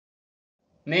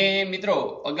ને મિત્રો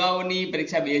અગાઉની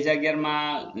પરીક્ષા 2011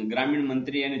 માં ગ્રામીણ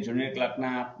મંત્રી અને જુનિયર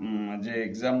ક્લાર્કના જે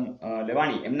એક્ઝામ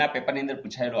લેવાની એમના પેપરની અંદર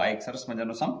પૂછાયેલો આ એક સરસ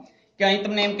મજાનો સમ કે અહીં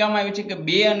તમને એમ કહેવામાં આવ્યું છે કે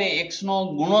 2 અને x નો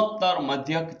ગુણોત્તર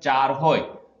મધ્યક 4 હોય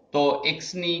તો x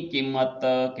ની કિંમત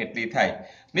કેટલી થાય।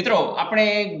 મિત્રો આપણે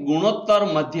ગુણોત્તર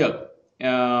મધ્યક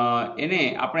એને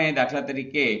આપણે દાખલા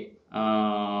તરીકે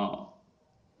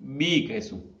b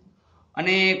કહેશું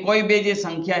અને કોઈ બે જે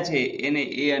સંખ્યા છે એને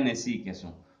a અને c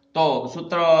કહેશું। તો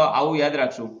સૂત્ર આવું યાદ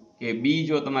રાખશું કે b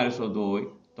જો તમારે શોધવું હોય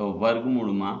તો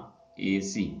વર્ગમૂળમાં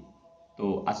ac। તો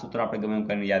આ સૂત્ર આપણે ગમે એમ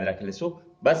કરીને યાદ રાખી લેશું,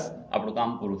 બસ આપણું કામ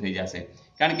પૂરું થઈ જશે।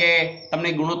 કારણ કે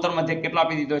તમને ગુણોત્તર મધ્યક કેટલો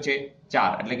આપી દીધો છે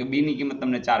 4, એટલે કે b ની કિંમત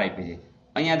તમને 4 આપી છે।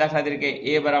 અહીંયા દાખલા તરીકે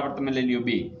a બરાબર તમે લઈ લ્યો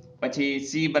 2, પછી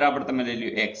c બરાબર તમે લઈ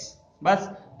લ્યો x, બસ।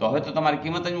 તો હવે તો તમારી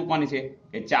કિંમત જ મૂકવાની છે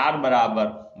કે 4 બરાબર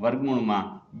વર્ગમૂળમાં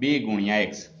 2 ગુણ્યા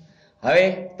x। હવે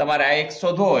તમારે આ x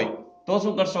શોધવો હોય તો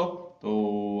શું કરશો, તો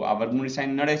આ વર્ગમૂળની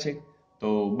સાઇન નડે છે તો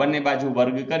બંને બાજુ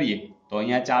વર્ગ કરીએ તો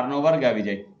અહીંયા 4 નો વર્ગ આવી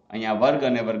જાય, અહીંયા વર્ગ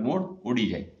અને વર્ગમૂળ ઉડી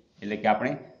જાય, એટલે કે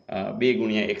આપણે 2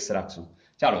 ગુણ્યા x રાખશું।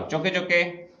 ચાલો ચોકે ચોકે,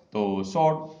 તો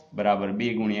 16 બરાબર 2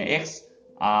 ગુણ્યા x,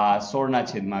 આ 16 ના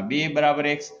છેદમાં 2 બરાબર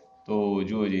x, તો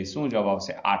જુઓ જે શું જવાબ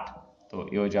આવશે 8। તો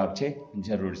એવો જવાબ છે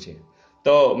જરૂર છે।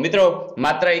 તો મિત્રો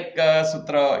માત્ર એક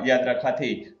સૂત્ર યાદ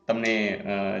રાખવાથી તમને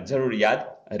જરૂર યાદ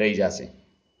રહી જશે।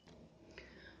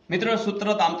 મિત્રો સૂત્ર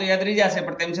તો આમ તો યાદ રહી જશે,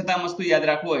 પણ તેમ છતાં વસ્તુ યાદ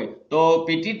રાખવું હોય તો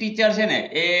પીટી ટીચર છે ને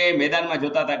એ મેદાનમાં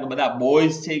જોતા હતા કે બધા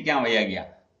બોયઝ છે ક્યાં વયા ગયા।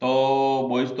 તો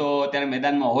બોયઝ તો અત્યારે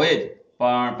મેદાનમાં હોય જ,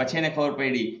 પણ પછી એને ખબર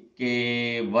પડી કે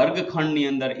વર્ગખંડની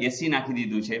અંદર એસી નાખી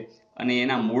દીધું છે અને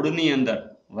એના મૂળની અંદર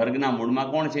વર્ગના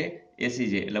મૂળમાં કોણ છે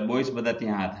એસી છે, એટલે બોયઝ બધા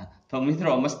ત્યાં હતા। તો મિત્રો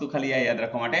વસ્તુ ખાલી આ યાદ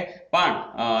રાખવા માટે, પણ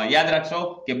યાદ રાખશો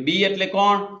કે બી એટલે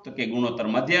કોણ, તો કે ગુણોત્તર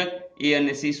મધ્યક, એ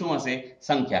અને સી શું હશે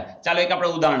સંખ્યા। ચાલો એક આપણે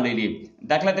ઉદાહરણ લઈ લઈએ।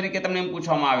 દાખલા તરીકે તમને એમ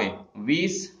પૂછવામાં આવે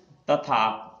 20 તથા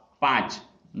 5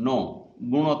 નો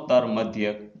ગુણોત્તર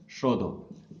મધ્યક શોધો।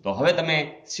 તો હવે તમે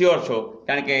શ્યોર છો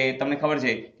કારણ કે તમને ખબર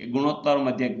છે કે ગુણોત્તર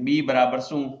મધ્યક બી બરાબર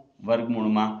શું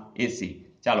વર્ગમૂળમાં એસી।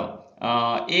 ચાલો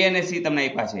એ અને સી તમને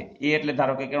આપ્યા છે, એ એટલે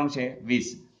ધારો કે કોણ છે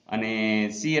 20 અને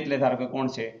સી એટલે ધારો કે કોણ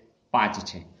છે 5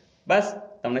 છે, બસ।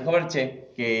 તમને ખબર છે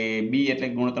કે બી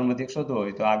એટલે ગુણોત્તર મધ્યક શોધવો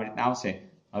હોય તો આવી રીતના આવશે।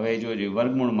 હવે જોજો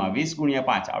વર્ગમૂળમાં 20 ગુણ્યા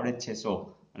 5 આવડે જ છે 100,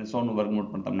 અને 100 નું વર્ગમૂળ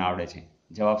પણ તમને આવડે છે,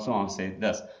 જવાબ શું આવશે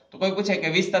 10। તો કોઈ પૂછે કે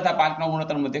 20 તથા 5 નો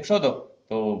ગુણોત્તર મધ્યક શોધો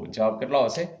તો જવાબ કેટલો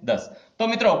આવશે 10। તો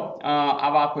મિત્રો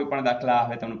આવા કોઈ પણ દાખલા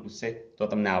હવે તમને પૂછશે તો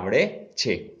તમને આવડે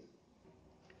છે।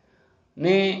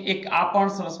 ને એક આ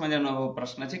પણ સરસ મજાનો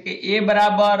પ્રશ્ન છે કે a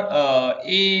બરાબર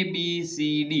a b c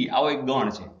d આવો એક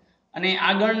ગણ છે અને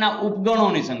આ ગણના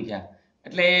ઉપગણોની સંખ્યા,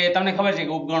 એટલે તમને ખબર છે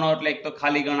કે ઉપગણો એટલે એક તો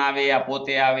ખાલી ગણ આવે, આ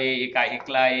પોતે આવે, એક આ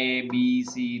એકલા a b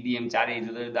c d એમ ચારે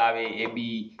જુદા જુદા આવે, ab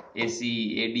ac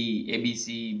ad abc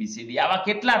bcd, આવા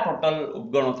કેટલા ટોટલ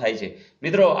ઉપગણો થાય છે।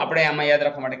 મિત્રો આપણે આમાં યાદ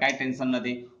રાખવા માટે કાંઈ ટેન્શન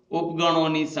નથી,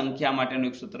 ઉપગણોની સંખ્યા માટેનું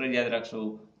એક સૂત્ર યાદ રાખશું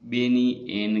 2 ની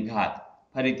n ઘાત।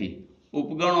 ફરીથી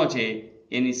ઉપગણો છે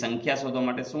એની સંખ્યા શોધવા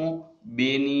માટે શું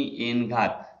 2 ની n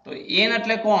ઘાત। તો n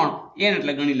એટલે કોણ, n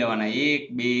એટલે ગણી લેવાના 1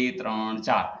 2 3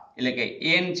 4, એટલે કે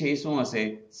n છે શું હશે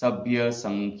સભ્ય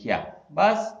સંખ્યા,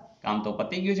 બસ કામ તો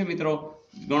પતી ગયું છે। મિત્રો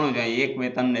ગણો જાય 1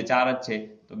 2 3 ને 4 જ છે,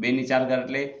 તો 2 ની 4 ઘાત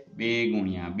એટલે 2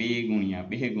 ગુણ્યા 2 ગુણ્યા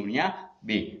 2 ગુણ્યા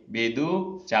 2, 2 દુ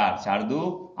 4, 4 દુ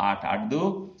 8, 8 દુ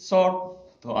 16,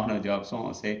 તો આનો જવાબ શું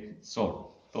હશે 16।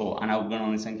 તો આના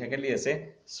ઉપગણોની સંખ્યા કેટલી હશે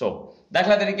 100।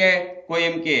 દાખલા તરીકે કોઈ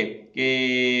એમ કે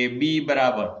b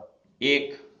બરાબર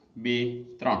 1 2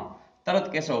 3, તરત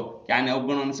કહેશો કે આને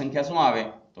ઉપગણોની સંખ્યા શું આવે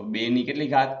તો 2 ની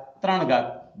કેટલી ઘાત 3 ઘાત,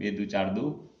 2 દુ 4 દુ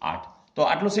 8। તો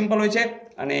આટલું સિમ્પલ હોય છે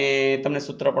અને તમને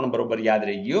સૂત્ર પણ બરોબર યાદ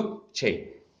રહી ગયું છે।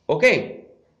 ઓકે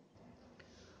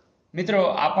મિત્રો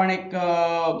આ પણ એક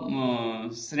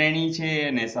શ્રેણી છે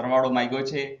અને સરવાળો માંગ્યો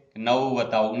છે 9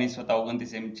 + 19 +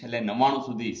 29 એમ છેલ્લે 99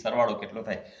 સુધી સરવાળો કેટલો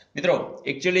થાય। મિત્રો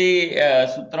એકચ્યુઅલી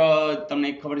સૂત્ર તમને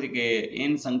ખબર છે કે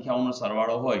n સંખ્યાઓનો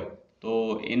સરવાળો હોય તો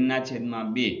n ના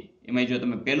છેદમાં 2, એમાં જો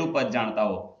તમે પહેલું પદ જાણતા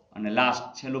હો અને લાસ્ટ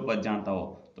છેલ્લું પદ જાણતા હો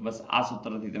તો બસ આ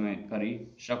સૂત્રથી તમે કરી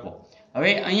શકો।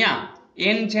 હવે અહીંયા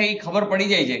n છે એ ખબર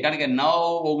પડી જાય છે કારણ કે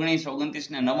 9 19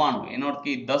 29 ને 99 એનો અર્થ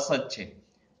કે 10 જ છે,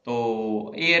 તો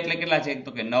એ એટલે કેટલા છે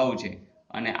તો કે 9 છે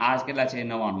અને આ કેટલા છે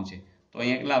 99 છે, તો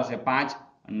અહીંયા કેટલા આવશે 5,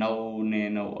 9 ને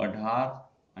 9 18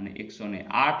 અને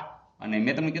 108, અને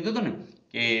મેં તમને કીધું હતું ને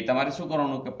કે તમારે શું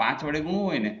કરવાનું કે 5 વડે ગુણવું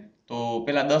હોય ને તો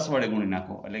પેલા 10 વડે ગુણી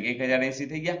નાખો એટલે કે 1080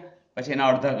 થઈ ગયા, પછી એના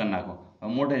અડધા કરી નાખો,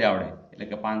 મોઢે જ આવડે એટલે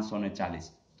કે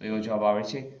 540, તો એવો જવાબ આવે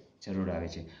છે જરૂર આવે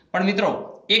છે। પણ મિત્રો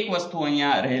એક વસ્તુ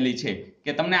અહીંયા રહેલી છે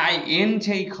કે તમને આ n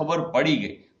છે એ ખબર પડી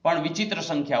ગઈ, પણ વિચિત્ર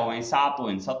સંખ્યા હોય 7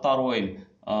 હોય 17 હોય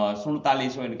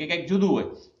 47 હોય કે કંઈક જુદું હોય,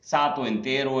 7 હોય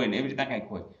 13 હોય એવી રીતના કંઈક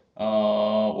હોય,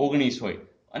 19 હોય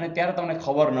અને ત્યારે તમને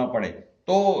ખબર ન પડે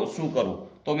તો શું કરવું?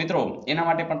 તો મિત્રો એના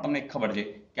માટે પણ તમને ખબર છે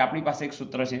કે આપણી પાસે એક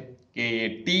સૂત્ર છે કે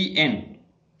TN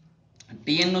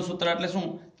નું સૂત્ર એટલે શું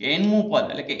કે nમું પદ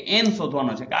એટલે કે n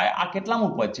શોધવાનો છે કે આ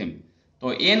કેટલામું પદ છે. તો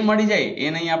n મળી જાય,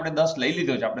 n અહીંયા આપણે 10 લઈ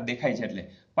લીધો છે, આપણે દેખાય છે એટલે,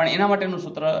 પણ એના માટેનું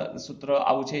સૂત્ર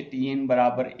આવું છે TN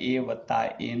બરાબર a વત્તા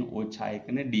n ઓછા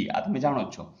 1 ને d. આ તમે જાણો જ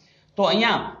છો. તો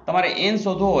અહીંયા તમારે n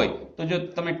શોધવો હોય તો જો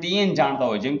તમે TN જાણતા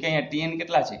હોય, જેમ કે અહીંયા TN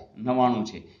કેટલા છે 99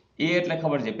 છે, a એટલે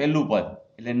ખબર છે પહેલું પદ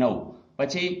એટલે 9,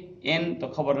 પછી n તો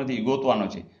ખબર નથી ગોતવાનો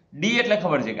છે, d એટલે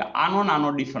ખબર છે કે આનો નાનો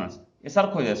ડિફરન્સ એ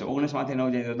સરખો જ હશે, 19 માંથી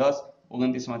 9 જાય તો 10,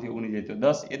 29 માંથી 19 જાય તો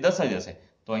 10, એ 10 જ હશે.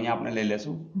 તો અહીંયા આપણે લઈ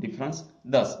લેશું ડિફરન્સ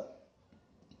 10.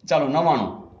 ચાલો 99,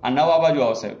 આ 9 આ બાજુ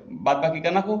આવશે, બાદબાકી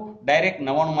કરી નાખું ડાયરેક્ટ,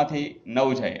 99 માંથી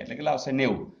 9 જાય એટલે કેટલા આવશે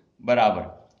 90 બરાબર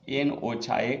n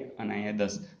ઓછા 1 અને અહીંયા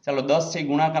 10. ચાલો 10 છે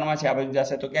ગુણાકારમાં છે, આ બાજુ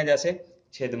જશે તો ક્યાં જશે?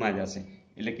 છેદમાં જશે,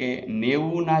 એટલે કે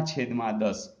 90 ના છેદમાં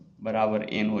 10 બરાબર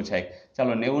n ઓછા 1.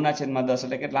 ચાલો 90 ના છેદમાં 10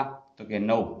 એટલે કેટલા? તો કે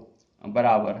 9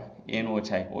 બરાબર n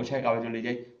ઓછા 1. ઓછા 1 આ બાજુ લઈ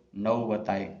જાય 9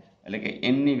 વત્તા 1 એટલે કે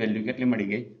n ની વેલ્યુ કેટલી મળી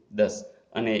ગઈ? 10.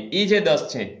 અને એ જે 10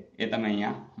 છે એ તમે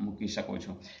અહીંયા મૂકી શકો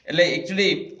છો. એટલે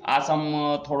એકચ્યુઅલી આ સમ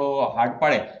થોડો હાર્ડ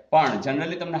પડે, પણ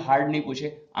જનરલી તમને હાર્ડ નહીં પૂછે,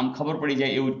 આમ ખબર પડી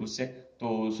જાય એવું જ પૂછશે. તો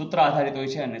સૂત્ર આધારિત હોય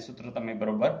છે અને સૂત્ર તમે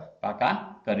બરોબર પાકા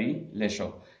કરી લેશો.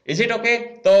 Is it okay?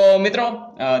 તો મિત્રો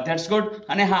ધેટ્સ ગુડ.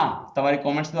 અને હા, તમારી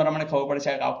કોમેન્ટ્સ દ્વારા મને ખબર પડે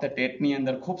છે કે આ વખતે ટેટની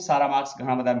અંદર ખૂબ સારા માર્ક્સ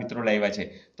ઘણા બધા મિત્રો લાવ્યા છે,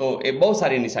 તો એ બહુ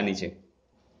સારી નિશાની છે.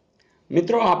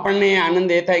 મિત્રો આપણને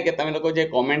આનંદ એ થાય કે તમે લોકો જે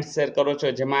કોમેન્ટ શેર કરો છો,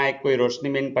 જેમાં એક કોઈ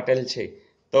રોશનીબેન પટેલ છે,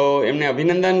 તો એમને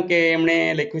અભિનંદન કે એમણે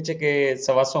લખ્યું છે કે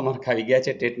 125 માર્ક આવી ગયા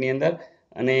છે ટેટની અંદર,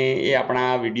 અને એ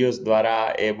આપણા વિડીયોઝ દ્વારા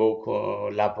એ બહુ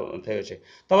લાભ થયો છે.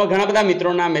 તો હવે ઘણા બધા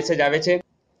મિત્રોના મેસેજ આવે છે,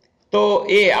 તો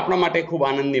એ આપણા માટે ખૂબ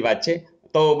આનંદની વાત છે.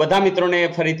 તો બધા મિત્રોને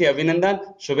ફરીથી અભિનંદન,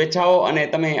 શુભેચ્છાઓ, અને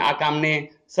તમે આ કામને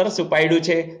સરસ ઉપાડ્યું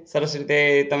છે, સરસ રીતે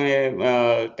તમે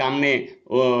કામને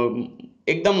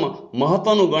એકદમ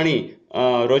મહત્વનું ગણી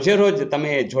રોજે રોજ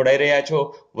તમે જોડાઈ રહ્યા છો,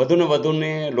 વધુને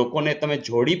વધુને લોકોને તમે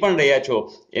જોડી પણ રહ્યા છો,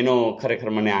 એનો ખરેખર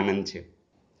મને આનંદ છે.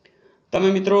 તમે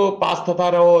મિત્રો પાસ થતા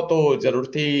રહો તો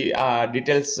જરૂરથી આ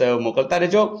ડિટેલ્સ મોકલતા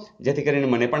રહેજો, જેથી કરીને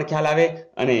મને પણ ખ્યાલ આવે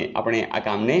અને આપણે આ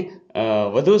કામને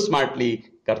વધુ સ્માર્ટલી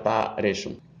કરતા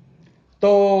રહેશું.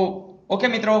 તો ઓકે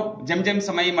મિત્રો, જેમ જેમ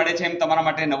સમય મળે છે એમ તમારા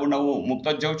માટે નવું નવું મૂકતો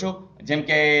જ જાઉં છું. જેમ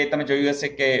કે તમે જોયું હશે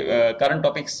કે કરંટ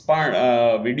ટોપિક્સ પણ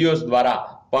વિડીયોઝ દ્વારા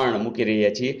પણ મૂકી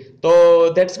રહ્યા છીએ. તો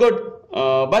ધેટ્સ ગુડ.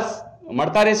 બસ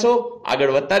મળતા રહેશો,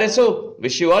 આગળ વધતા રહેશો.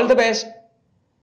 Wish you all the best.